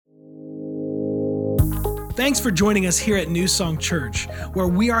Thanks for joining us here at New Song Church, where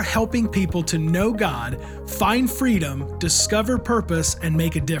we are helping people to know God, find freedom, discover purpose, and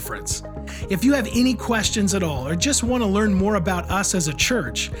make a difference. If you have any questions at all or just want to learn more about us as a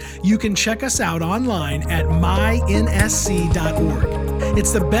church, you can check us out online at mynsc.org.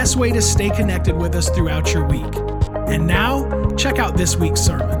 It's the best way to stay connected with us throughout your week. And now, check out this week's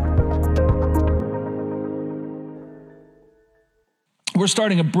sermon. We're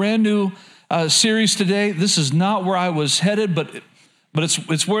starting a brand new series today. This is not where I was headed, but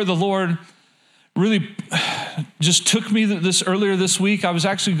it's where the Lord really just took me earlier this week. I was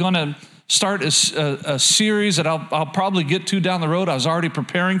actually going to start a series that I'll probably get to down the road. I was already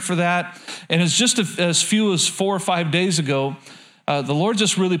preparing for that. And it's just as few as 4 or 5 days ago, the Lord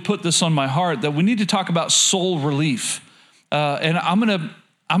just really put this on my heart that we need to talk about soul relief. And I'm going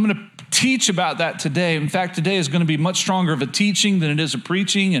to teach about that today. In fact, today is going to be much stronger of a teaching than it is a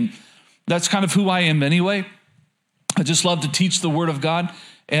preaching. And that's kind of who I am anyway. I just love to teach the Word of God.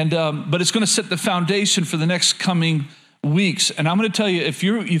 And but it's going to set the foundation for the next coming weeks. And I'm going to tell you, if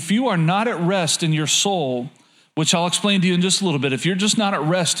you are not at rest in your soul, which I'll explain to you in just a little bit, if you're just not at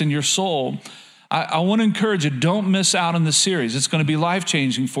rest in your soul, I want to encourage you, don't miss out on this series. It's going to be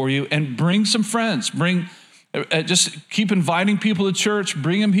life-changing for you. And bring some friends. Just keep inviting people to church.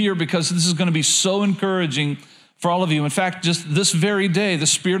 Bring them here because this is going to be so encouraging for all of you. In fact, just this very day, the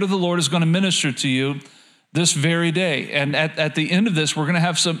Spirit of the Lord is going to minister to you this very day. And at the end of this, we're going to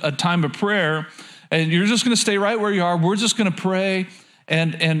have a time of prayer. And you're just going to stay right where you are. We're just going to pray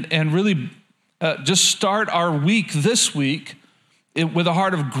and really just start our week this week with a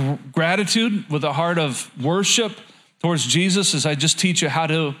heart of gratitude, with a heart of worship towards Jesus, as I just teach you how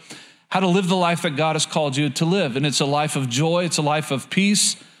to live the life that God has called you to live. And it's a life of joy. It's a life of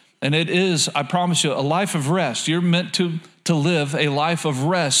peace. And it is, I promise you, a life of rest. You're meant to live a life of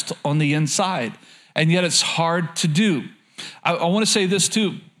rest on the inside. And yet it's hard to do. I want to say this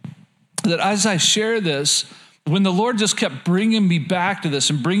too, that as I share this, when the Lord just kept bringing me back to this.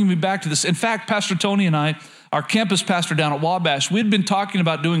 In fact, Pastor Tony and I, our campus pastor down at Wabash, we'd been talking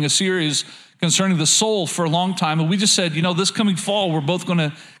about doing a series concerning the soul for a long time. And we just said, this coming fall, we're both going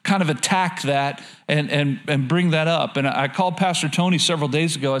to kind of attack that and bring that up. And I called Pastor Tony several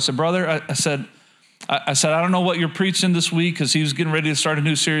days ago. I said, brother, I said, I don't know what you're preaching this week, because he was getting ready to start a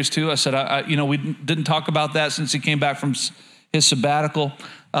new series too. I said, we didn't talk about that since he came back from his sabbatical.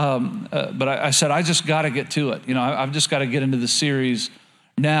 But I said, I just got to get to it. I've just got to get into the series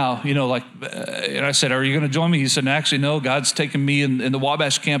now, and I said, are you going to join me? He said, actually, no, God's taking me in the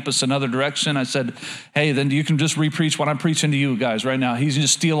Wabash campus another direction. I said, hey, then you can just re-preach what I'm preaching to you guys right now. He's going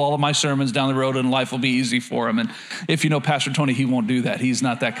to steal all of my sermons down the road and life will be easy for him. And if you know Pastor Tony, he won't do that. He's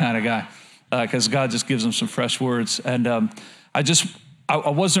not that kind of guy, because God just gives him some fresh words. And I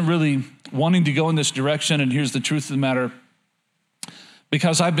wasn't really wanting to go in this direction. And here's the truth of the matter,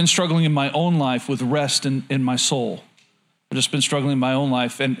 because I've been struggling in my own life with rest in my soul. I've just been struggling in my own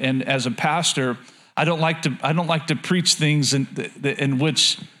life, and as a pastor, I don't like to preach things in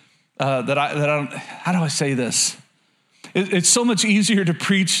which how do I say this? It's so much easier to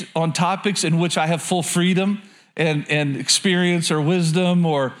preach on topics in which I have full freedom and experience or wisdom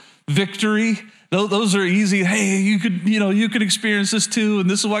or victory. Those are easy. Hey, you could experience this too, and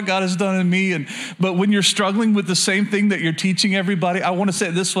this is what God has done in me. But when you're struggling with the same thing that you're teaching everybody, I want to say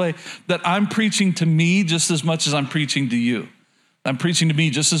it this way, that I'm preaching to me just as much as I'm preaching to you. I'm preaching to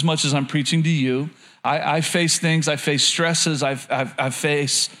me just as much as I'm preaching to you. I face things. I face stresses. I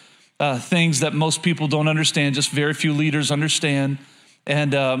face things that most people don't understand. Just very few leaders understand.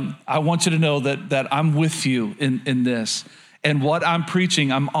 And I want you to know that I'm with you in this. And what I'm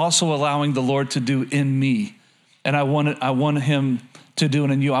preaching, I'm also allowing the Lord to do in me. And I want him to do it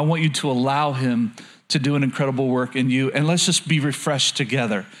in you. I want you to allow him to do an incredible work in you. And let's just be refreshed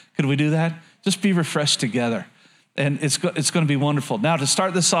together. Could we do that? Just be refreshed together. And it's going to be wonderful. Now, to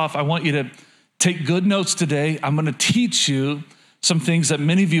start this off, I want you to take good notes today. I'm going to teach you some things that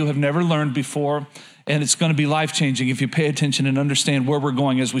many of you have never learned before. And it's going to be life-changing if you pay attention and understand where we're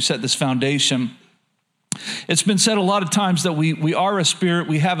going as we set this foundation. It's been said a lot of times that we are a spirit,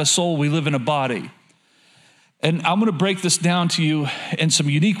 we have a soul, we live in a body. And I'm going to break this down to you in some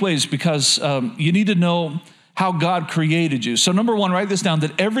unique ways, because you need to know how God created you. So number one, write this down,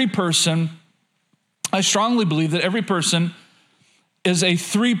 that every person, I strongly believe that every person is a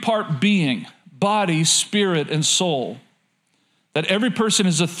three-part being: body, spirit, and soul. That every person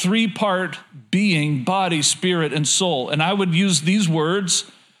is a three-part being: body, spirit, and soul. And I would use these words.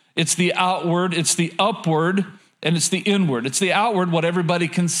 It's the outward, it's the upward, and it's the inward. It's the outward, what everybody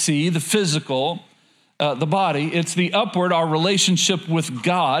can see, the physical, the body. It's the upward, our relationship with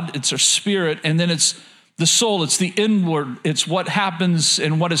God. It's our spirit. And then it's the soul. It's the inward. It's what happens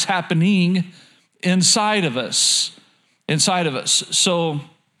and what is happening inside of us. So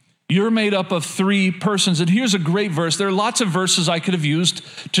you're made up of three persons. And here's a great verse. There are lots of verses I could have used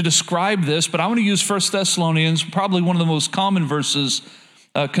to describe this, but I want to use 1 Thessalonians, probably one of the most common verses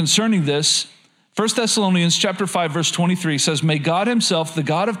concerning this. 1 Thessalonians chapter 5, verse 23 says, may God himself, the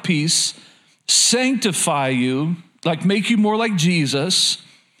God of peace, sanctify you, like make you more like Jesus,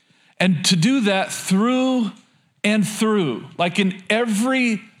 and to do that through and through, like in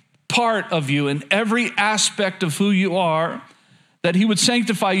every part of you, in every aspect of who you are, that he would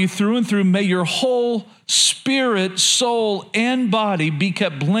sanctify you through and through. May your whole spirit, soul, and body be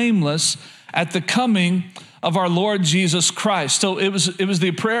kept blameless at the coming of our Lord Jesus Christ. So it was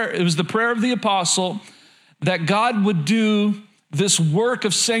the prayer of the apostle that God would do this work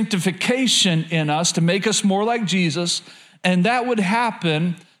of sanctification in us to make us more like Jesus, and that would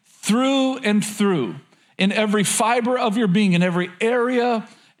happen through and through, in every fiber of your being, in every area,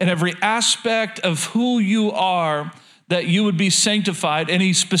 in every aspect of who you are, that you would be sanctified. And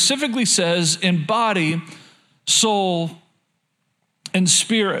he specifically says in body, soul, and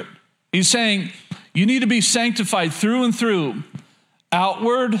spirit. He's saying you need to be sanctified through and through,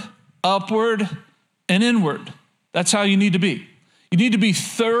 outward, upward, and inward. That's how you need to be. You need to be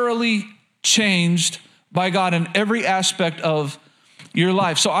thoroughly changed by God in every aspect of your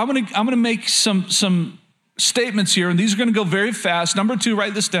life. So I'm gonna make some statements here, and these are gonna go very fast. Number 2,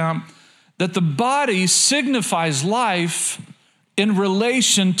 write this down, that the body signifies life in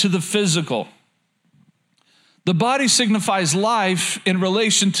relation to the physical. The body signifies life in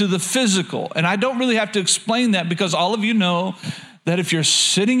relation to the physical. And I don't really have to explain that, because all of you know that if you're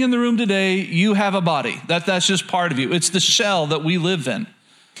sitting in the room today, you have a body. That's just part of you. It's the shell that we live in.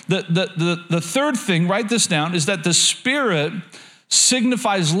 The third thing, write this down, is that the spirit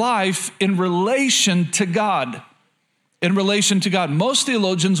signifies life in relation to God. In relation to God. Most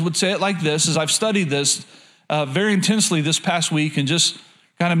theologians would say it like this, as I've studied this very intensely this past week and just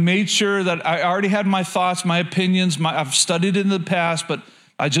kind of made sure that I already had my thoughts, my opinions, I've studied it in the past, but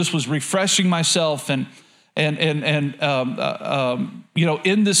I just was refreshing myself and in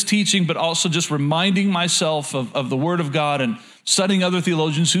this teaching, but also just reminding myself of the Word of God and studying other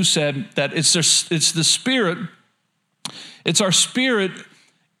theologians who said that it's the Spirit, it's our spirit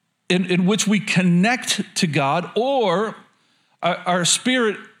in which we connect to God, or our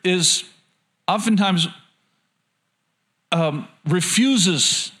spirit is oftentimes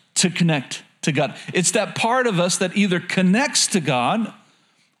refuses to connect to God. It's that part of us that either connects to God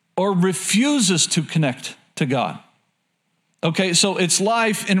or refuses to connect to God. Okay, so it's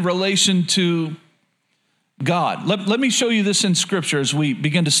life in relation to God. Let me show you this in Scripture as we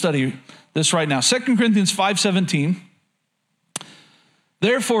begin to study this right now. 2 Corinthians 5:17.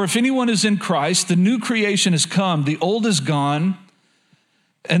 Therefore, if anyone is in Christ, the new creation has come, the old is gone,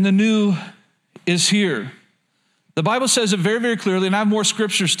 and the new is here. The Bible says it very, very clearly, and I have more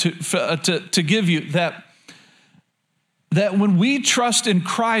scriptures to give you, that when we trust in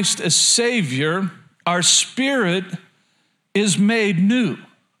Christ as Savior, our spirit is made new.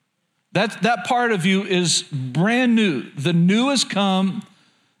 That part of you is brand new. The new has come,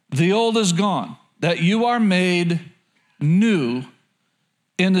 the old is gone. That you are made new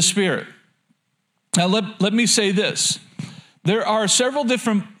in the Spirit. Now, let me say this. There are several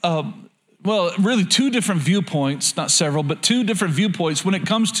different, really 2 different viewpoints, not several, but 2 different viewpoints when it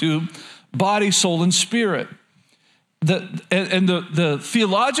comes to body, soul, and spirit. The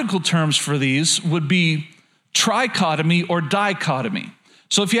theological terms for these would be trichotomy or dichotomy.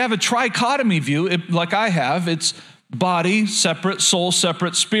 So if you have a trichotomy view, like I have, it's body separate, soul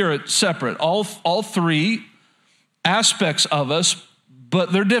separate, spirit separate. All 3 aspects of us,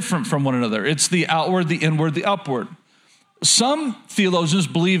 but they're different from one another. It's the outward, the inward, the upward. Some theologians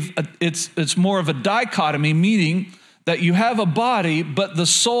believe it's more of a dichotomy, meaning that you have a body, but the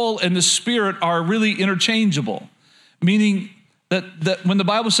soul and the spirit are really interchangeable. Meaning that when the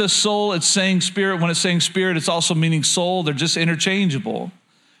Bible says soul, it's saying spirit. When it's saying spirit, it's also meaning soul. They're just interchangeable.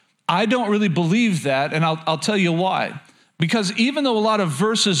 I don't really believe that, and I'll tell you why. Because even though a lot of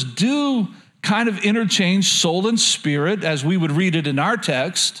verses do kind of interchange soul and spirit, as we would read it in our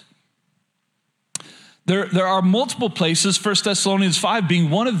text, there are multiple places, 1 Thessalonians 5 being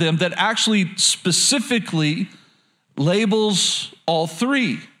one of them, that actually specifically labels all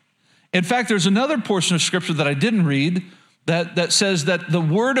 3. In fact, there's another portion of Scripture that I didn't read that says that the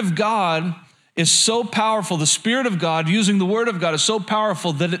Word of God is so powerful, the Spirit of God using the Word of God is so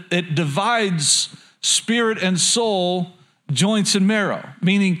powerful that it divides spirit and soul, joints and marrow,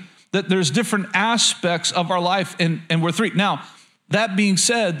 meaning that there's different aspects of our life, and we're 3. Now, that being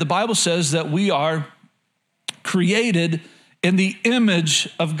said, the Bible says that we are created in the image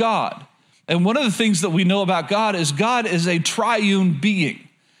of God. And one of the things that we know about God is a triune being,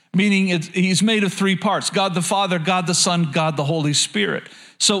 meaning he's made of three parts: God the Father, God the Son, God the Holy Spirit.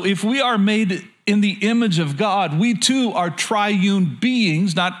 So if we are made in the image of God, we too are triune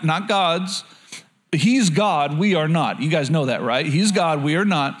beings, not gods. He's God, we are not. You guys know that, right? He's God, we are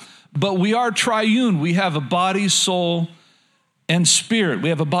not. But we are triune. We have a body, soul, and spirit. We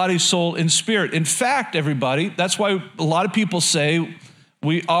have a body, soul, and spirit. In fact, everybody, that's why a lot of people say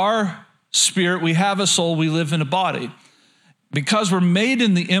we are spirit, we have a soul, we live in a body. Because we're made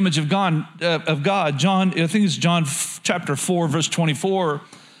in the image of God, John, I think it's John chapter 4, verse 24,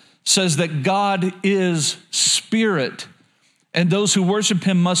 says that God is spirit, and those who worship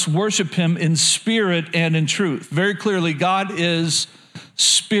him must worship him in spirit and in truth. Very clearly, God is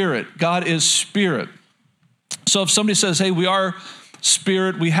spirit. God is spirit. So if somebody says, hey, we are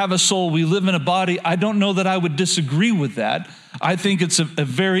spirit, we have a soul, we live in a body, I don't know that I would disagree with that. I think it's a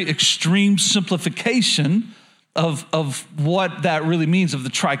very extreme simplification of what that really means, of the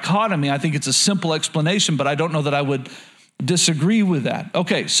trichotomy. I think it's a simple explanation, but I don't know that I would disagree with that.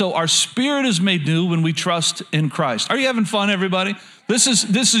 Okay, so our spirit is made new when we trust in Christ. Are you having fun, everybody? This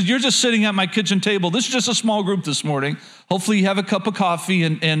is you're just sitting at my kitchen table. This is just a small group this morning. Hopefully you have a cup of coffee,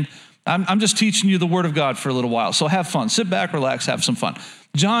 and I'm just teaching you the word of God for a little while. So have fun. Sit back, relax, have some fun.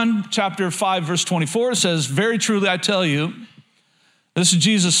 John chapter 5, verse 24 says, very truly I tell you, this is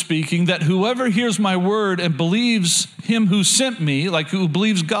Jesus speaking, that whoever hears my word and believes him who sent me, like who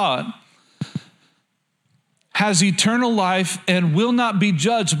believes God, has eternal life and will not be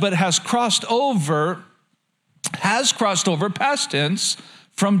judged, but has crossed over, past tense,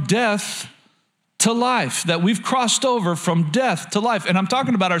 from death to life. That we've crossed over from death to life. And I'm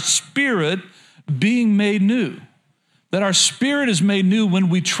talking about our spirit being made new. That our spirit is made new when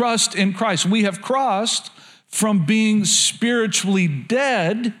we trust in Christ. We have crossed from being spiritually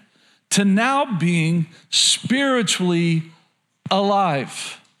dead to now being spiritually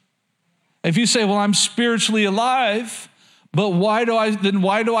alive. If you say, well, I'm spiritually alive, but why do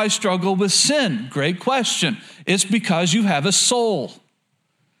I struggle with sin? Great question. It's because you have a soul.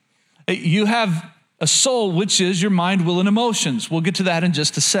 You have a soul, which is your mind, will, and emotions. We'll get to that in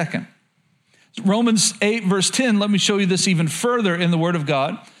just a second. Romans 8, verse 10, let me show you this even further in the Word of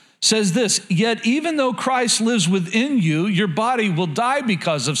God, says this, yet even though Christ lives within you, your body will die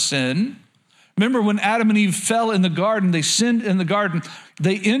because of sin. Remember when Adam and Eve fell in the garden, they sinned in the garden,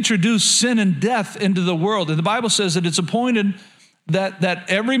 they introduced sin and death into the world. And the Bible says that it's appointed that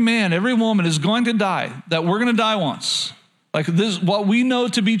every man, every woman is going to die, that we're going to die once. Like this, what we know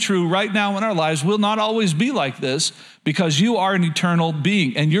to be true right now in our lives will not always be like this, because you are an eternal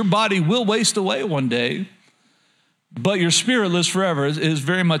being and your body will waste away one day, but your spirit lives forever, is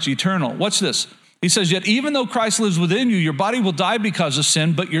very much eternal. Watch this. He says, yet even though Christ lives within you, your body will die because of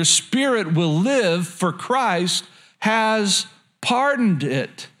sin, but your spirit will live, for Christ has pardoned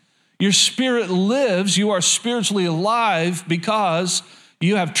it. Your spirit lives, you are spiritually alive because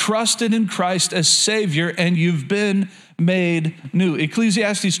you have trusted in Christ as Savior and you've been made new.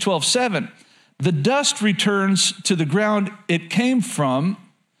 Ecclesiastes 12:7, the dust returns to the ground it came from,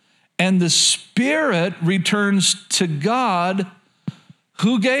 and the spirit returns to God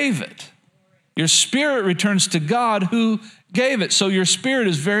who gave it. Your spirit returns to God who gave it. So your spirit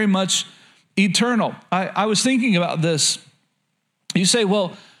is very much eternal. I was thinking about this. You say,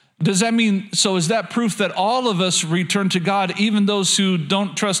 well, does that mean, so is that proof that all of us return to God, even those who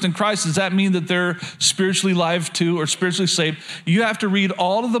don't trust in Christ? Does that mean that they're spiritually alive too or spiritually saved? You have to read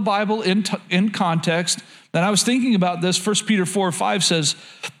all of the Bible in context. And I was thinking about this. 1 Peter 4:5 says,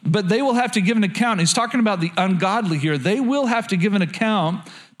 but they will have to give an account. He's talking about the ungodly here. They will have to give an account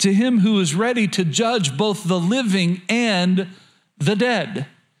to him who is ready to judge both the living and the dead.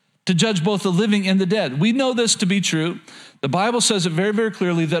 To judge both the living and the dead. We know this to be true. The Bible says it very, very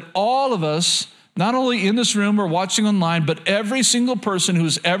clearly that all of us, not only in this room or watching online, but every single person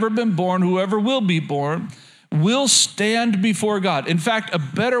who's ever been born, whoever will be born, will stand before God. In fact, a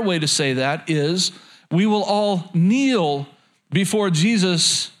better way to say that is we will all kneel before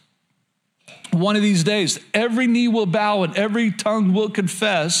Jesus one of these days. Every knee will bow and every tongue will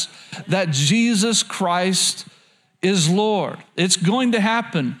confess that Jesus Christ is Lord. It's going to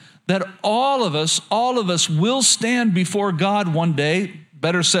happen that all of us will stand before God one day.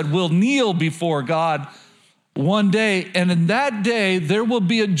 Better said, we'll kneel before God one day. And in that day, there will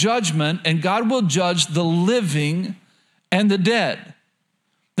be a judgment and God will judge the living and the dead.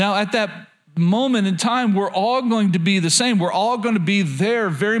 Now, at that moment in time, we're all going to be the same. We're all going to be there,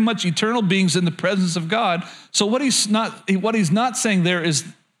 very much eternal beings in the presence of God. So what he's not saying there is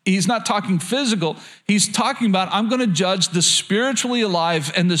He's not talking physical. He's talking about, I'm going to judge the spiritually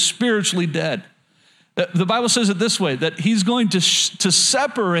alive and the spiritually dead. The Bible says it this way, that he's going to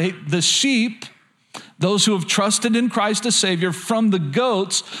separate the sheep, those who have trusted in Christ as Savior, from the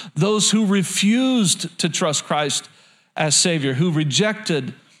goats, those who refused to trust Christ as Savior, who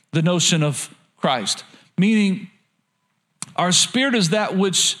rejected the notion of Christ. Meaning, our spirit is that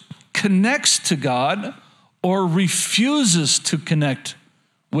which connects to God or refuses to connect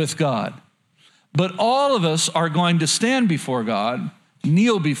with God. But all of us are going to stand before God,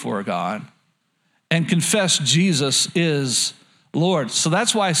 kneel before God, and confess Jesus is Lord. So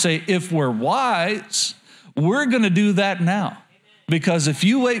that's why I say, if we're wise, we're going to do that now. Because if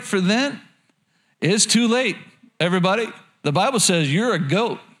you wait for then, it's too late. Everybody, the Bible says you're a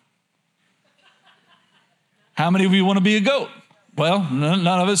goat. How many of you want to be a goat? Well, none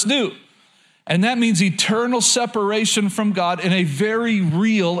of us do. And that means eternal separation from God in a very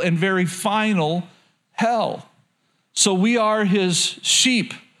real and very final hell. So we are his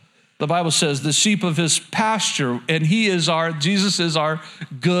sheep. The Bible says the sheep of his pasture, and Jesus is our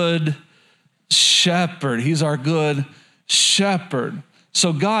good shepherd. He's our good shepherd.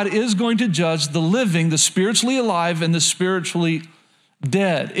 So God is going to judge the living, the spiritually alive, and the spiritually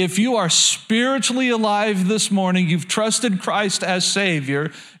dead. If you are spiritually alive this morning, you've trusted Christ as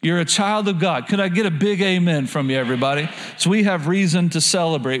Savior, you're a child of God. Could I get a big amen from you, everybody? So we have reason to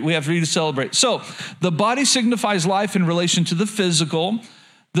celebrate. So the body signifies life in relation to the physical.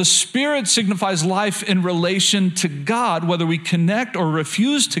 The spirit signifies life in relation to God, whether we connect or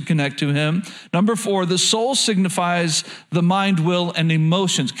refuse to connect to him. Number 4, the soul signifies the mind, will, and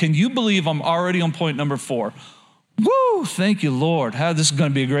emotions. Can you believe I'm already on point number 4? Woo, thank you, Lord. This is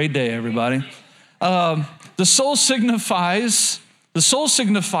going to be a great day, everybody. The soul signifies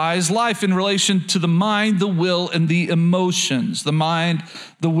life in relation to the mind, the will, and the emotions. The mind,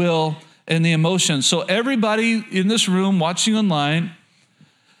 the will, and the emotions. So everybody in this room watching online,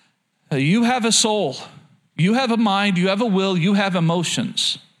 you have a soul, you have a mind, you have a will, you have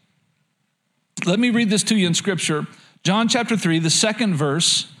emotions. Let me read this to you in Scripture. John chapter 3, the second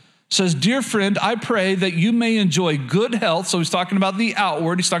verse says, "Dear friend, I pray that you may enjoy good health." So he's talking about the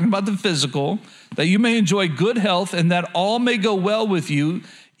outward, he's talking about the physical, "that you may enjoy good health and that all may go well with you,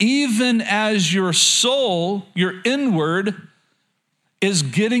 even as your soul, your inward, is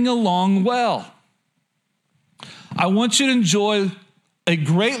getting along well." I want you to enjoy a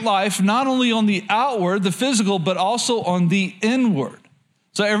great life, not only on the outward, the physical, but also on the inward.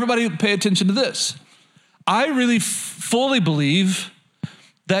 So everybody pay attention to this. I really fully believe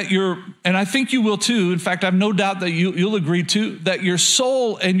that and I think you will too, in fact, I have no doubt that you'll agree too, that your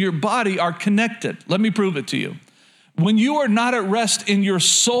soul and your body are connected. Let me prove it to you. When you are not at rest in your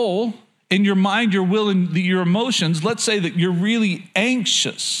soul, in your mind, your will, and your emotions, let's say that you're really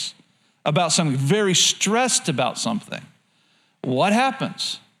anxious about something, very stressed about something. What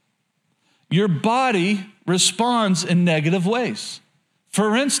happens? Your body responds in negative ways.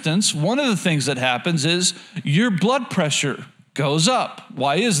 For instance, one of the things that happens is your blood pressure goes up.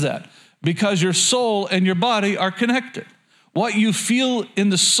 Why is that? Because your soul and your body are connected. What you feel in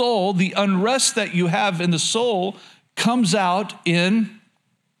the soul, the unrest that you have in the soul, comes out in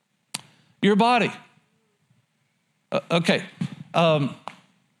your body.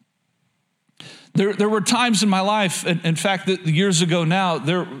 There were times in my life, in fact, years ago now,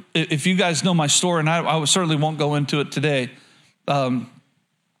 if you guys know my story, and I certainly won't go into it today,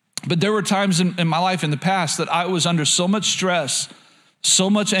 but there were times in my life in the past that I was under so much stress, so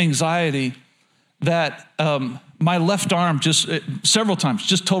much anxiety, that my left arm several times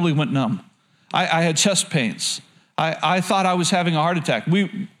just totally went numb. I had chest pains. I thought I was having a heart attack.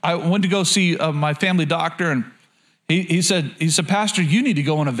 I went to go see my family doctor, and he said, "Pastor, you need to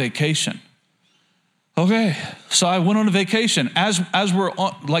go on a vacation." Okay, so I went on a vacation. As we're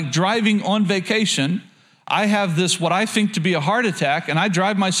driving on vacation, I have this, what I think to be a heart attack, and I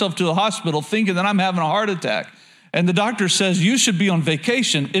drive myself to the hospital thinking that I'm having a heart attack. And the doctor says, "You should be on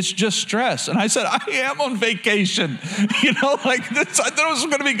vacation. It's just stress." And I said, "I am on vacation." I thought I was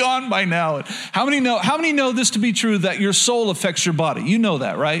going to be gone by now. How many know this to be true, that your soul affects your body? You know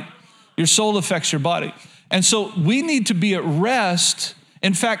that, right? Your soul affects your body. And so we need to be at rest.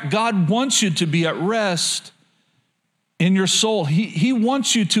 In fact, God wants you to be at rest in your soul. He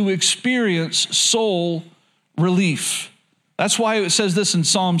wants you to experience soul relief. That's why it says this in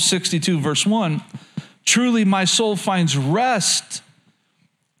Psalm 62, verse 1. "Truly my soul finds rest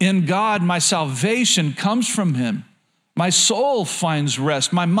in God. My salvation comes from him. My soul finds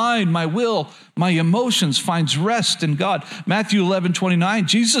rest. My mind, my will, my emotions finds rest in God." Matthew 11:29,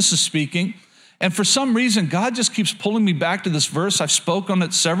 Jesus is speaking, And for some reason, God just keeps pulling me back to this verse. I've spoken on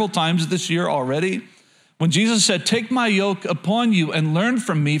it several times this year already. When Jesus said, take my yoke upon you and learn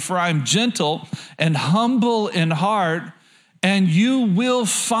from me, for I am gentle and humble in heart, and you will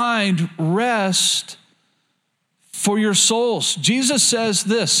find rest for your souls. Jesus says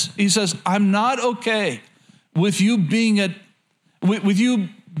this. He says, I'm not okay with you being at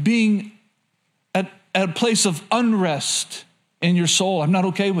a place of unrest in your soul. I'm not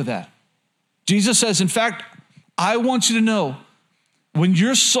okay with that. Jesus says, in fact, I want you to know when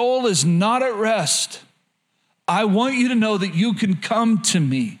your soul is not at rest, I want you to know that you can come to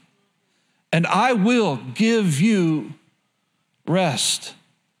me and I will give you rest.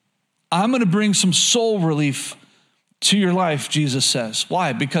 I'm going to bring some soul relief to your life, Jesus says.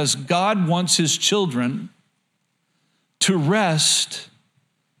 Why? Because God wants his children to rest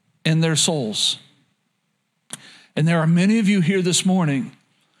in their souls. And there are many of you here this morning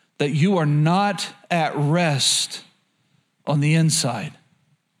that you are not at rest on the inside.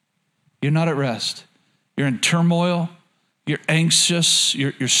 You're not at rest. You're in turmoil. You're anxious.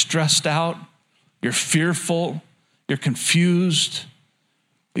 You're stressed out. You're fearful. You're confused.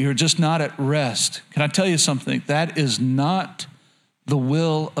 You're just not at rest. Can I tell you something? That is not the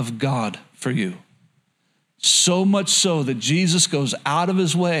will of God for you. So much so that Jesus goes out of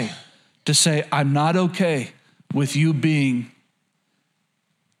his way to say, I'm not okay with you being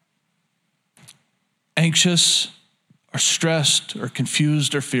anxious or stressed or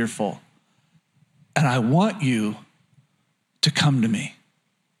confused or fearful. And I want you to come to me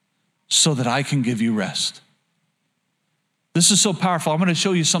so that I can give you rest. This is so powerful. I'm going to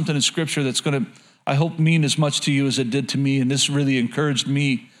show you something in Scripture that's going to, I hope, mean as much to you as it did to me. And this really encouraged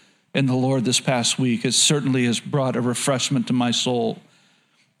me in the Lord this past week. It certainly has brought a refreshment to my soul.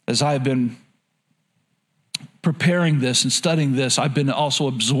 As I've been preparing this and studying this, I've been also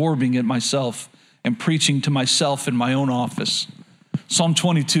absorbing it myself and preaching to myself in my own office. Psalm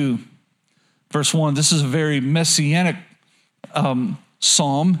 22, verse 1. This is a very messianic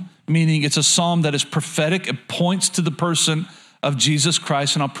psalm, meaning it's a psalm that is prophetic. It points to the person of Jesus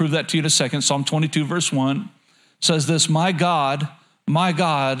Christ, and I'll prove that to you in a second. Psalm 22, verse 1 says this, my God,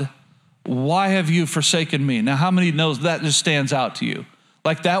 why have you forsaken me? Now, how many knows that just stands out to you?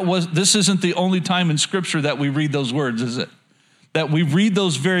 Like this isn't the only time in Scripture that we read those words, is it? That we read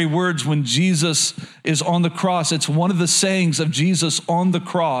those very words when Jesus is on the cross. It's one of the sayings of Jesus on the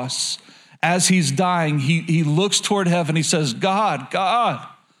cross. As he's dying, he looks toward heaven. He says, God,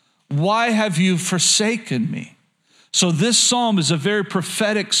 why have you forsaken me? So this psalm is a very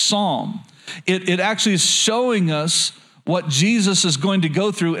prophetic psalm. It actually is showing us what Jesus is going to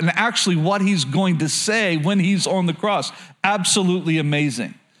go through and actually what he's going to say when he's on the cross. Absolutely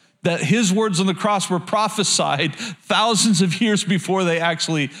amazing. That his words on the cross were prophesied thousands of years before they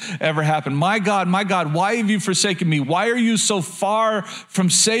actually ever happened. My God, why have you forsaken me? Why are you so far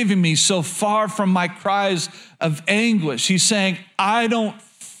from saving me, so far from my cries of anguish? He's saying, I don't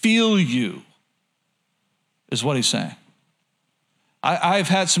feel you, is what he's saying. I've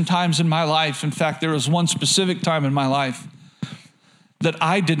had some times in my life, in fact, there was one specific time in my life that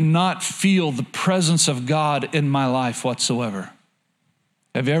I did not feel the presence of God in my life whatsoever.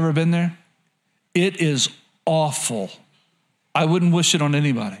 Have you ever been there? It is awful. I wouldn't wish it on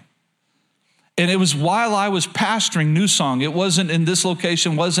anybody. And it was while I was pastoring New Song. It wasn't in this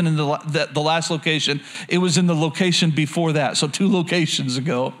location, wasn't in the last location. It was in the location before that. So 2 locations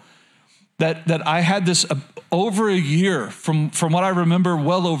ago that I had this over a year, from what I remember,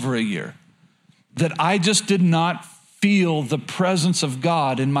 well over a year, that I just did not feel the presence of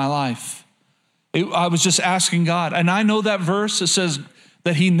God in my life. I was just asking God. And I know that verse that says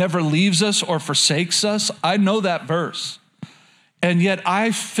that he never leaves us or forsakes us. I know that verse. And yet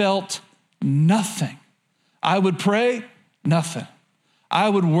I felt nothing. I would pray, nothing. I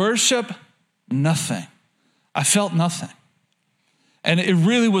would worship, nothing. I felt nothing. And it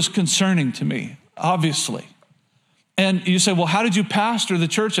really was concerning to me, obviously. And you say, well, how did you pastor the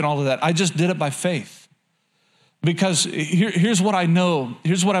church and all of that? I just did it by faith. Because here's what I know,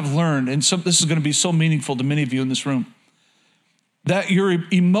 here's what I've learned, and this is going to be so meaningful to many of you in this room, that your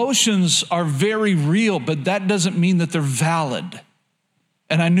emotions are very real, but that doesn't mean that they're valid.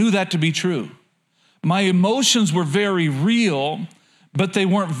 And I knew that to be true. My emotions were very real, but they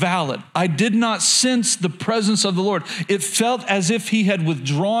weren't valid. I did not sense the presence of the Lord. It felt as if he had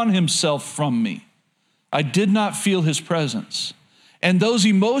withdrawn himself from me. I did not feel his presence. And those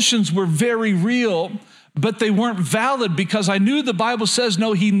emotions were very real, but they weren't valid because I knew the Bible says,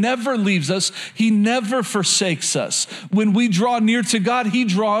 no, he never leaves us. He never forsakes us. When we draw near to God, he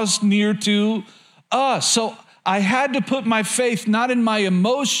draws near to us. So I had to put my faith not in my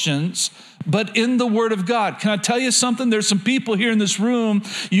emotions, but in the Word of God. Can I tell you something? There's some people here in this room,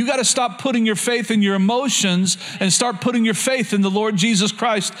 you got to stop putting your faith in your emotions and start putting your faith in the Lord Jesus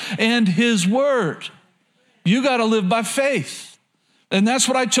Christ and His Word. You got to live by faith. And that's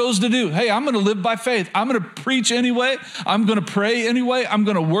what I chose to do. Hey, I'm going to live by faith. I'm going to preach anyway. I'm going to pray anyway. I'm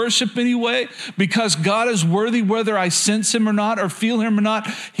going to worship anyway, because God is worthy whether I sense Him or not or feel Him or not.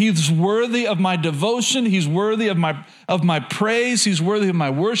 He's worthy of my devotion. He's worthy of my praise. He's worthy of my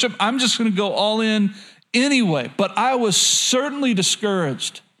worship. I'm just going to go all in anyway. But I was certainly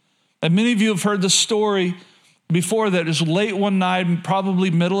discouraged. And many of you have heard the story before that. It was late one night,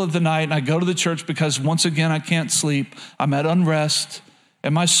 probably middle of the night, and I go to the church because once again, I can't sleep. I'm at unrest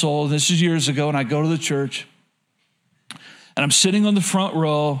in my soul. This is years ago, and I go to the church, and I'm sitting on the front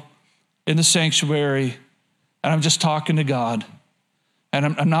row in the sanctuary, and I'm just talking to God. And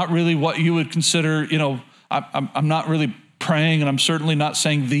I'm not really what you would consider, I'm not really praying, and I'm certainly not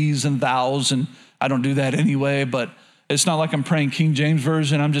saying these and thous, and I don't do that anyway, but it's not like I'm praying King James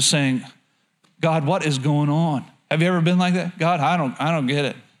Version. I'm just saying, God, what is going on? Have you ever been like that? God, I don't get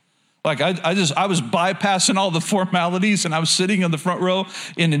it. Like I was bypassing all the formalities, and I was sitting in the front row,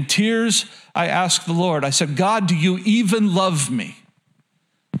 and in tears, I asked the Lord, I said, God, do you even love me?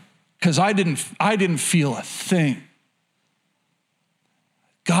 Because I didn't feel a thing.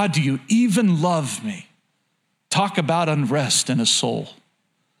 God, do you even love me? Talk about unrest in a soul.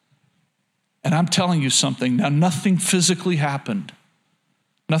 And I'm telling you something. Now, nothing physically happened.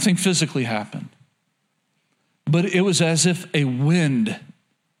 Nothing physically happened. But it was as if a wind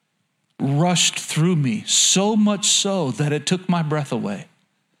rushed through me, so much so that it took my breath away.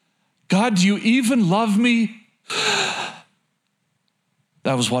 God, do you even love me?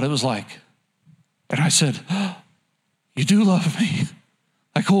 That was what it was like. And I said, you do love me.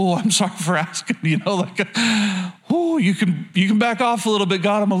 Like, oh, I'm sorry for asking, oh, you can back off a little bit,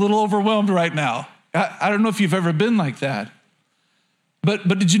 God. I'm a little overwhelmed right now. I don't know if you've ever been like that. But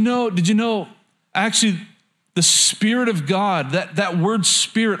did you know, actually, the Spirit of God, that word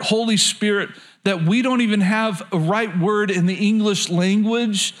Spirit, Holy Spirit, that we don't even have a right word in the English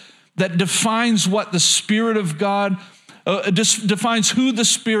language that defines what the Spirit of God, defines who the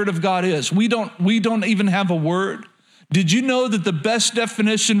Spirit of God is. We don't even have a word. Did you know that the best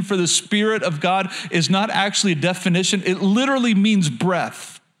definition for the Spirit of God is not actually a definition? It literally means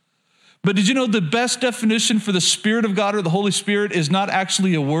breath. But did you know the best definition for the Spirit of God or the Holy Spirit is not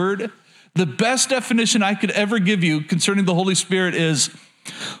actually a word? The best definition I could ever give you concerning the Holy Spirit is,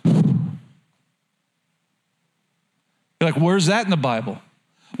 you're like, where's that in the Bible?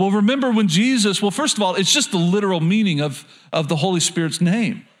 Well, remember when Jesus, first of all, it's just the literal meaning of the Holy Spirit's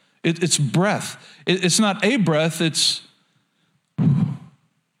name. It's breath. It's not a breath, it's...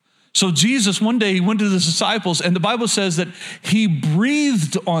 So Jesus, one day he went to the disciples, and the Bible says that he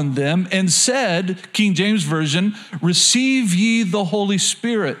breathed on them and said, King James Version, receive ye the Holy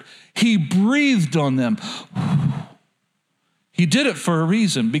Spirit. He breathed on them. He did it for a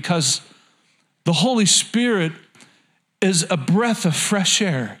reason, because the Holy Spirit is a breath of fresh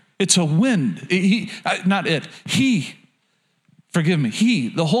air. It's a wind. The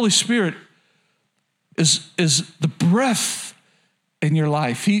Holy Spirit is the breath in your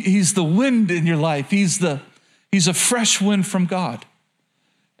life. He's the wind in your life. He's a fresh wind from God.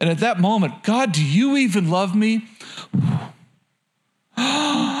 And at that moment, God, do you even love me?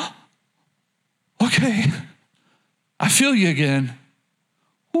 Okay, I feel you again.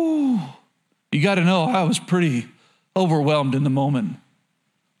 Ooh. You got to know, I was pretty overwhelmed in the moment.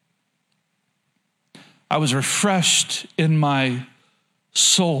 I was refreshed in my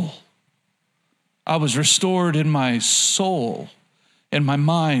soul. I was restored in my soul, in my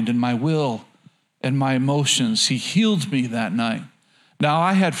mind, in my will, and my emotions. He healed me that night. Now,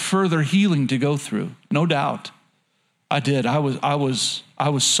 I had further healing to go through, no doubt. I did. I was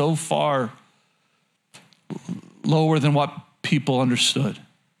so far lower than what people understood.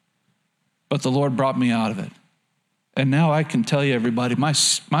 But the Lord brought me out of it. And now I can tell you, everybody, my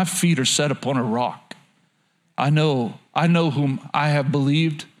feet are set upon a rock. I know whom I have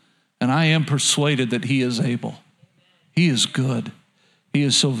believed, and I am persuaded that he is able. He is good. He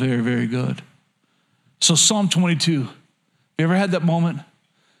is so very, very good. So Psalm 22, have you ever had that moment?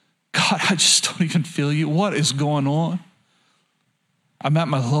 God, I just don't even feel you. What is going on? I'm at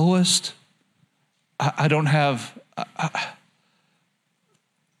my lowest. I don't have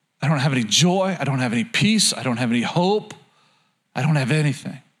any joy. I don't have any peace. I don't have any hope. I don't have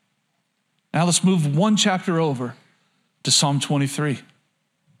anything. Now let's move one chapter over to Psalm 23.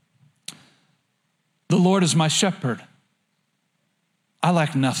 The Lord is my shepherd. I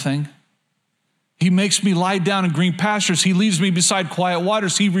lack nothing. He makes me lie down in green pastures. He leads me beside quiet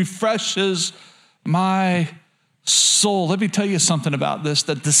waters. He refreshes my soul. Let me tell you something about this,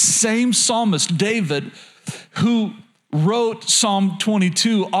 that the same psalmist, David, who wrote Psalm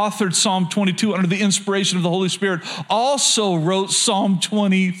 22, authored Psalm 22 under the inspiration of the Holy Spirit, also wrote Psalm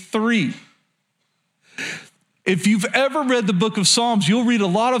 23. If you've ever read the book of Psalms, you'll read a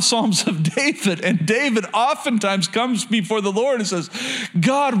lot of Psalms of David, and David oftentimes comes before the Lord and says,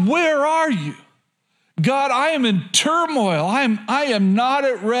 God, where are you? God, I am in turmoil. I am not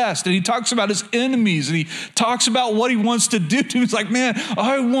at rest. And he talks about his enemies, and he talks about what he wants to do to him. He's like, man,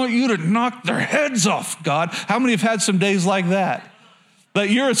 I want you to knock their heads off, God. How many have had some days like that? That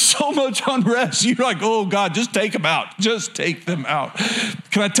you're in so much unrest, you're like, oh God, just take them out. Just take them out.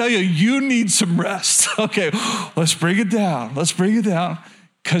 Can I tell you, you need some rest. Okay, let's bring it down. Let's bring it down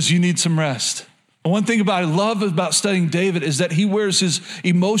because you need some rest. One thing I love about studying David is that he wears his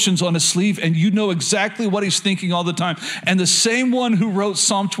emotions on his sleeve, and you know exactly what he's thinking all the time. And the same one who wrote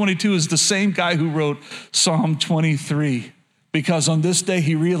Psalm 22 is the same guy who wrote Psalm 23, because on this day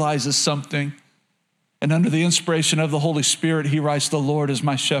he realizes something. And under the inspiration of the Holy Spirit, he writes, the Lord is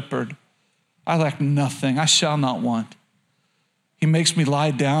my shepherd. I lack nothing. I shall not want. He makes me lie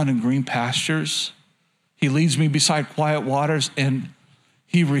down in green pastures. He leads me beside quiet waters, and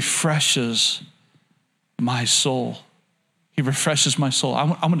he refreshes my soul. He refreshes my soul.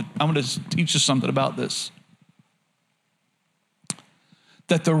 I'm going to teach you something about this.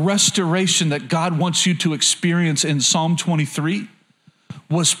 That the restoration that God wants you to experience in Psalm 23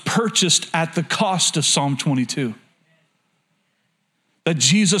 was purchased at the cost of Psalm 22. That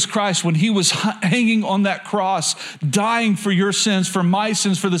Jesus Christ, when he was hanging on that cross, dying for your sins, for my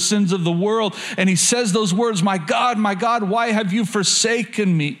sins, for the sins of the world, and he says those words, my God, why have you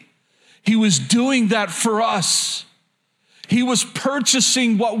forsaken me? He was doing that for us. He was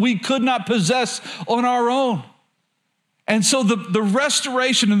purchasing what we could not possess on our own. And so the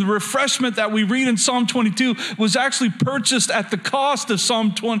restoration and the refreshment that we read in Psalm 22 was actually purchased at the cost of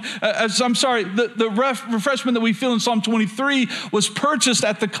Psalm 20. The refreshment that we feel in Psalm 23 was purchased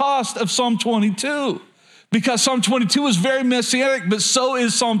at the cost of Psalm 22. Because Psalm 22 is very messianic, but so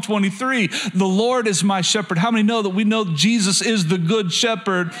is Psalm 23. The Lord is my shepherd. How many know that we know Jesus is the good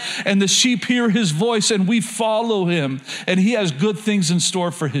shepherd, and the sheep hear his voice and we follow him, and he has good things in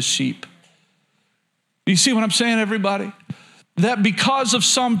store for his sheep? You see what I'm saying, everybody? That because of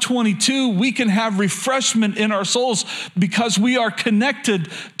Psalm 22, we can have refreshment in our souls because we are connected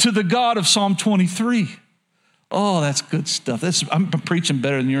to the God of Psalm 23. Oh, that's good stuff. I'm preaching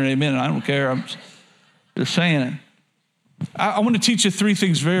better than your amen, and I don't care. I'm just saying it. I want to teach you three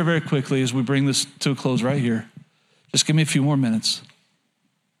things very, very quickly as we bring this to a close right here. Just give me a few more minutes.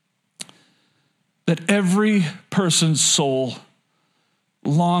 That every person's soul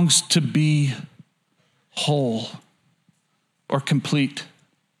longs to be whole or complete.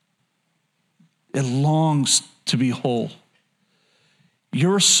 It longs to be whole.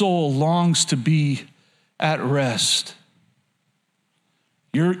 Your soul longs to be at rest.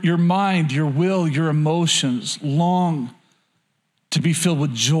 Your mind, your will, your emotions long to be filled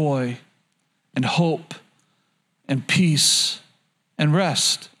with joy and hope and peace and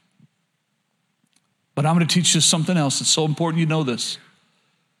rest. But I'm going to teach you something else. It's so important you know this.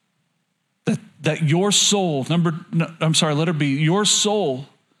 That your soul, letter B, your soul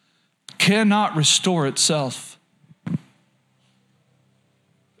cannot restore itself.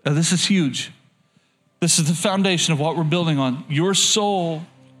 Now, this is huge. This is the foundation of what we're building on. Your soul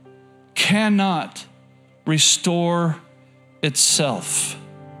cannot restore itself.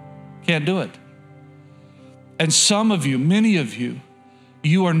 Can't do it. And some of you, many of you,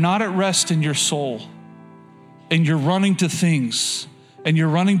 you are not at rest in your soul. And you're running to things and you're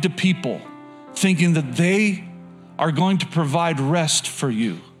running to people thinking that they are going to provide rest for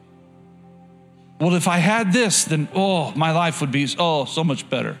you. Well, if I had this, then, my life would be, so much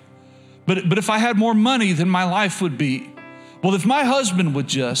better. But if I had more money, then my life would be. Well, if my husband would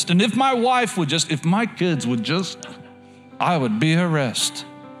just, and if my wife would just, if my kids would just, I would be at rest.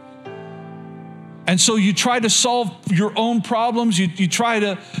 And so you try to solve your own problems. You try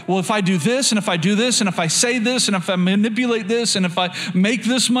to, if I do this, and if I do this, and if I say this, and if I manipulate this, and if I make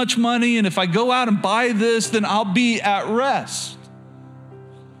this much money, and if I go out and buy this, then I'll be at rest.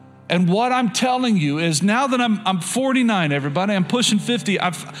 And what I'm telling you is now that I'm 49, everybody, I'm pushing 50,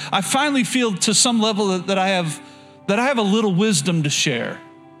 I finally feel to some level that I have a little wisdom to share.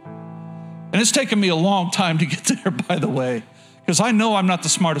 And it's taken me a long time to get there, by the way, because I know I'm not the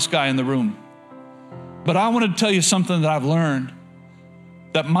smartest guy in the room. But I want to tell you something that I've learned,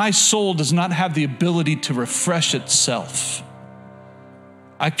 that my soul does not have the ability to refresh itself.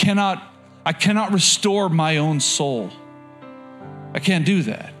 I cannot I cannot restore my own soul. I can't do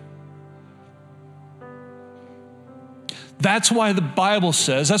that. That's why the Bible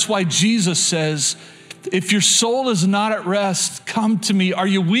says, that's why Jesus says, if your soul is not at rest, come to me. Are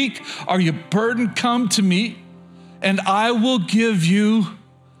you weak? Are you burdened? Come to me, and I will give you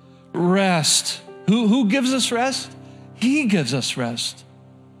rest. Who gives us rest? He gives us rest.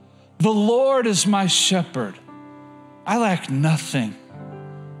 The Lord is my shepherd. I lack nothing.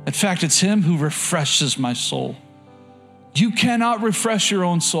 In fact, it's him who refreshes my soul. You cannot refresh your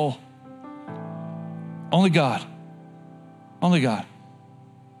own soul. Only God. Only God.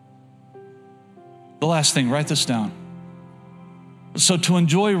 The last thing, write this down. So to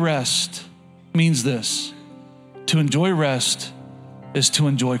enjoy rest means this. To enjoy rest is to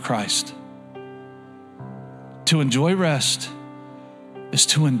enjoy Christ. To enjoy rest is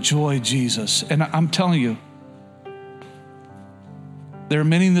to enjoy Jesus. And I'm telling you, there are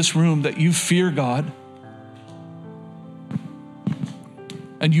many in this room that you fear God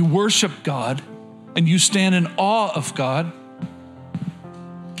and you worship God and you stand in awe of God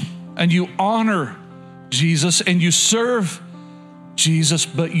and you honor Jesus and you serve Jesus,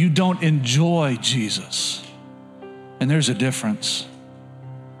 but you don't enjoy Jesus. And there's a difference.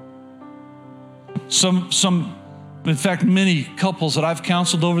 In fact, many couples that I've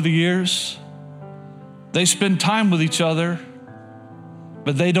counseled over the years, they spend time with each other,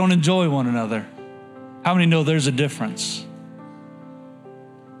 but they don't enjoy one another. How many know there's a difference?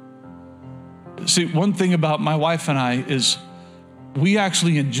 See, one thing about my wife and I is we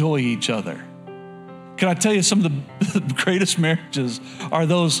actually enjoy each other. Can I tell you, some of the greatest marriages are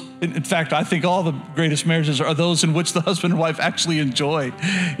those, in fact, I think all the greatest marriages are those in which the husband and wife actually enjoy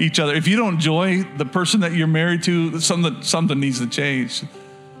each other. If you don't enjoy the person that you're married to, something needs to change.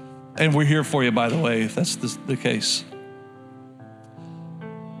 And we're here for you, by the way, if that's the case.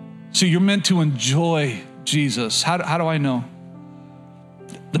 So you're meant to enjoy Jesus. How do I know?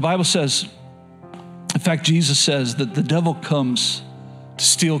 The Bible says, in fact, Jesus says that the devil comes to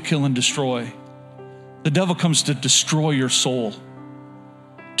steal, kill, and destroy. The devil comes to destroy your soul,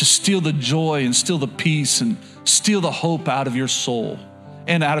 to steal the joy and steal the peace and steal the hope out of your soul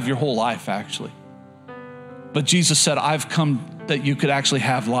and out of your whole life, actually. But Jesus said, I've come that you could actually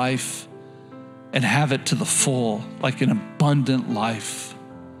have life and have it to the full, like an abundant life.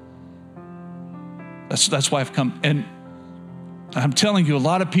 That's why I've come. And I'm telling you, a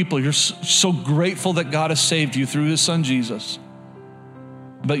lot of people, you're so grateful that God has saved you through his son, Jesus,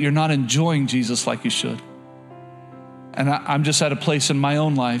 but you're not enjoying Jesus like you should. And I'm just at a place in my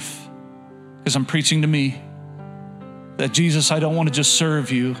own life, because I'm preaching to me, that Jesus, I don't want to just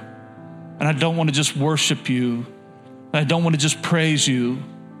serve you, and I don't want to just worship you, and I don't want to just praise you,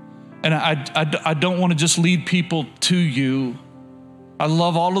 and I don't want to just lead people to you. I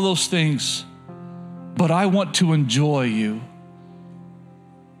love all of those things, but I want to enjoy you.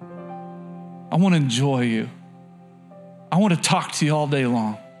 I want to enjoy you. I want to talk to you all day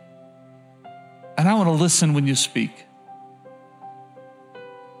long. And I want to listen when you speak.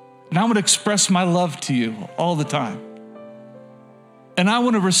 And I want to express my love to you all the time. And I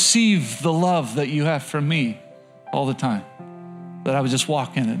want to receive the love that you have from me all the time. That I would just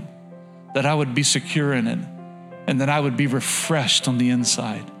walk in it. That I would be secure in it. And that I would be refreshed on the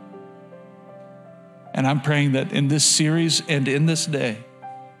inside. And I'm praying that in this series and in this day,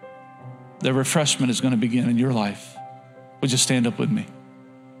 the refreshment is going to begin in your life. Would you stand up with me?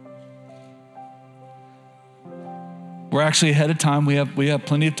 We're actually ahead of time. We have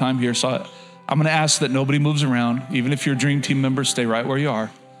plenty of time here. So I'm going to ask that nobody moves around. Even if you're a Dream Team member, stay right where you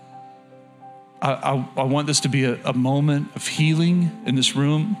are. I want this to be a moment of healing in this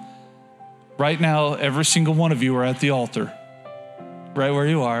room. Right now, every single one of you are at the altar, right where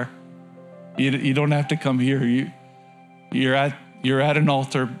you are. You don't have to come here. You're at an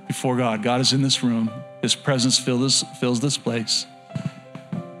altar before God. God is in this room. His presence fills this place.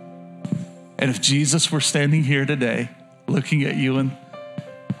 And if Jesus were standing here today, looking at you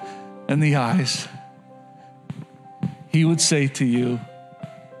in the eyes, he would say to you,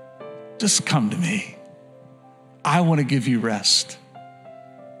 just come to me. I want to give you rest.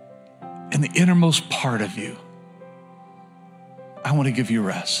 In the innermost part of you, I want to give you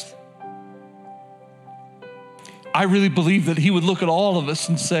rest. I really believe that he would look at all of us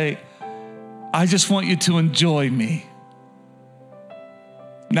and say, I just want you to enjoy me.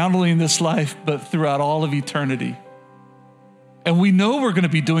 Not only in this life, but throughout all of eternity. And we know we're going to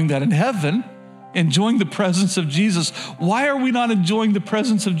be doing that in heaven, enjoying the presence of Jesus. Why are we not enjoying the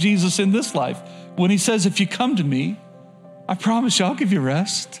presence of Jesus in this life? When he says, if you come to me, I promise you, I'll give you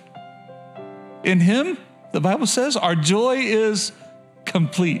rest. In him, the Bible says, our joy is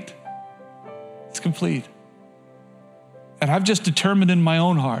complete. It's complete. And I've just determined in my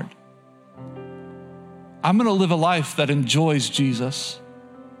own heart, I'm going to live a life that enjoys Jesus.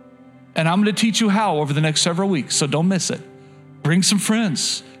 And I'm going to teach you how over the next several weeks, so don't miss it. Bring some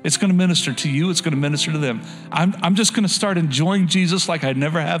friends. It's going to minister to you. It's going to minister to them. I'm just going to start enjoying Jesus like I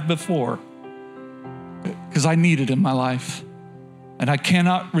never have before, because I need it in my life. And I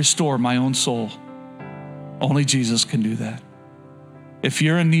cannot restore my own soul. Only Jesus can do that. If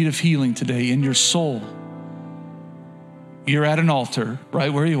you're in need of healing today in your soul, you're at an altar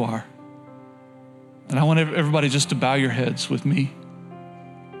right where you are. And I want everybody just to bow your heads with me.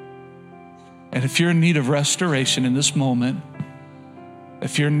 And if you're in need of restoration in this moment,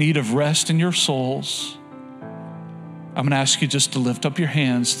 if you're in need of rest in your souls, I'm going to ask you just to lift up your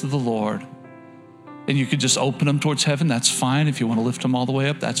hands to the Lord. And you could just open them towards heaven. That's fine. If you want to lift them all the way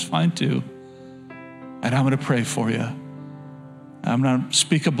up, that's fine too. And I'm going to pray for you. I'm going to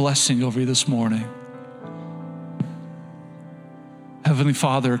speak a blessing over you this morning. Heavenly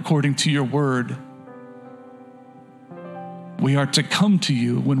Father, according to your word, we are to come to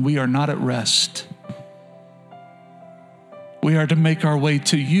you when we are not at rest. We are to make our way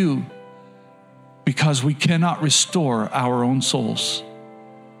to you because we cannot restore our own souls.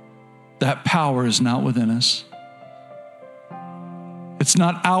 That power is not within us. It's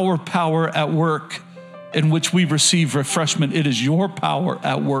not our power at work in which we receive refreshment. It is your power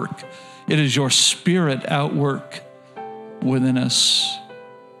at work. It is your Spirit at work within us.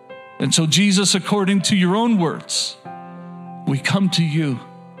 And so, Jesus, according to your own words, we come to you.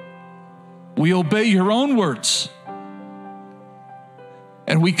 We obey your own words.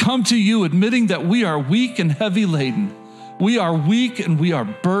 And we come to you admitting that we are weak and heavy laden. We are weak and we are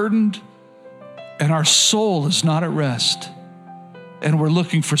burdened, and our soul is not at rest. And we're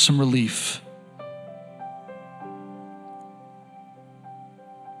looking for some relief.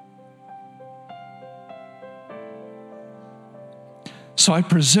 So I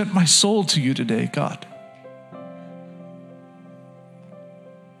present my soul to you today, God.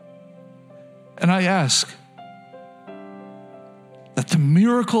 And I ask that the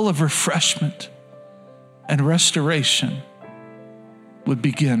miracle of refreshment and restoration would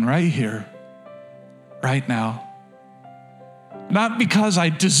begin right here, right now. Not because I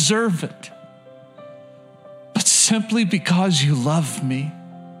deserve it, but simply because you love me,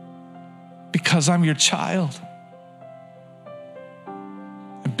 because I'm your child,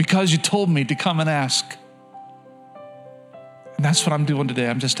 and because you told me to come and ask. And that's what I'm doing today.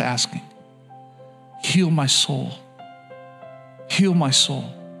 I'm just asking. Heal my soul. Heal my soul.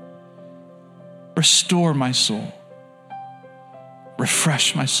 Restore my soul.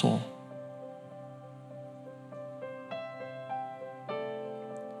 Refresh my soul.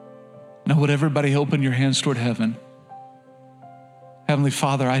 Now, would everybody open your hands toward heaven? Heavenly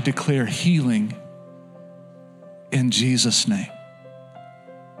Father, I declare healing in Jesus' name.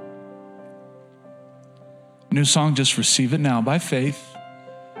 New song, just receive it now by faith.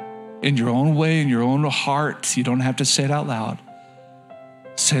 In your own way, in your own heart. You don't have to say it out loud.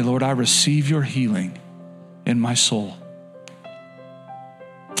 Say, Lord, I receive your healing in my soul.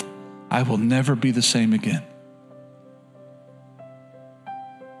 I will never be the same again.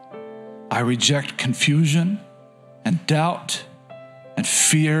 I reject confusion and doubt and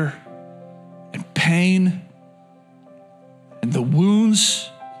fear and pain and the wounds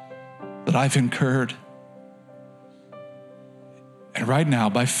that I've incurred. And right now,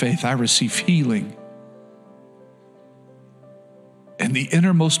 by faith, I receive healing in the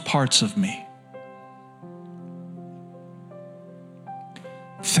innermost parts of me.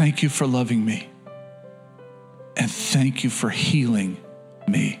 Thank you for loving me. And thank you for healing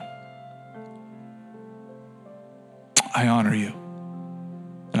me. I honor you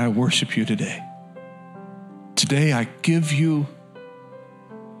and I worship you today. Today, I give you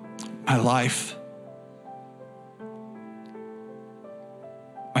my life.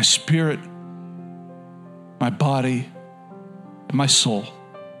 My spirit, my body, and my soul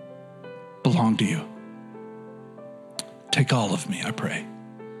belong to you. Take all of me, I pray,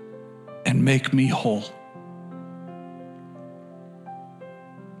 and make me whole.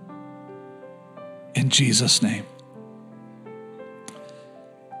 In Jesus' name,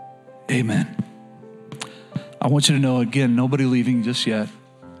 amen. I want you to know, again, nobody leaving just yet.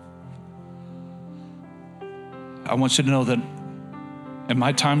 I want you to know that in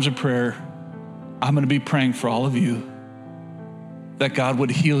my times of prayer, I'm going to be praying for all of you, that God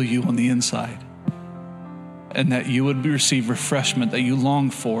would heal you on the inside and that you would receive refreshment that you long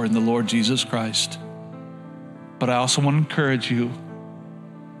for in the Lord Jesus Christ. But I also want to encourage you,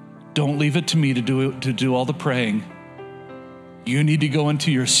 don't leave it to me to do all the praying. You need to go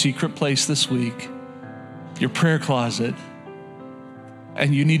into your secret place this week, your prayer closet,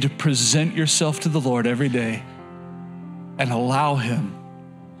 and you need to present yourself to the Lord every day and allow Him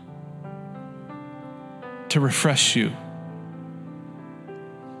to refresh you.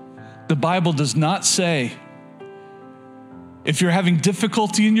 The Bible does not say, if you're having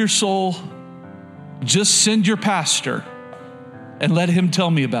difficulty in your soul, just send your pastor and let him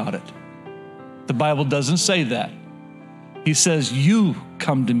tell me about it. The Bible doesn't say that. He says, you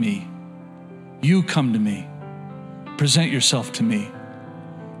come to me. You come to me. Present yourself to me,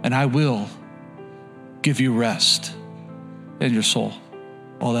 and I will give you rest in your soul.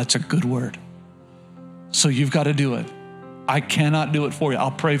 Oh, that's a good word. So you've got to do it. I cannot do it for you.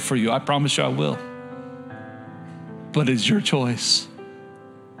 I'll pray for you. I promise you I will. But it's your choice.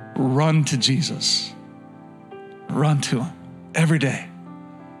 Run to Jesus. Run to Him every day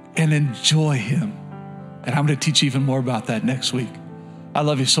and enjoy Him. And I'm going to teach you even more about that next week. I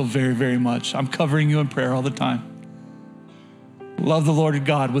love you so very, very much. I'm covering you in prayer all the time. Love the Lord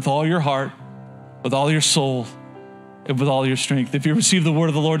God with all your heart, with all your soul, and with all your strength. If you receive the word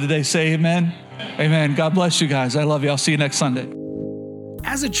of the Lord today, say amen. Amen. God bless you guys. I love you. I'll see you next Sunday.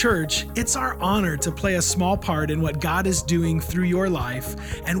 As a church, it's our honor to play a small part in what God is doing through your life,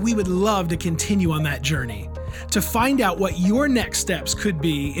 and we would love to continue on that journey. To find out what your next steps could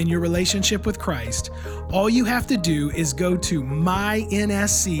be in your relationship with Christ, all you have to do is go to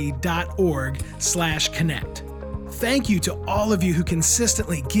mynsc.org/connect. Thank you to all of you who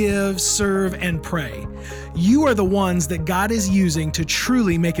consistently give, serve, and pray. You are the ones that God is using to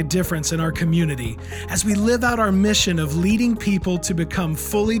truly make a difference in our community as we live out our mission of leading people to become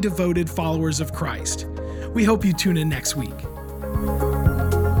fully devoted followers of Christ. We hope you tune in next week.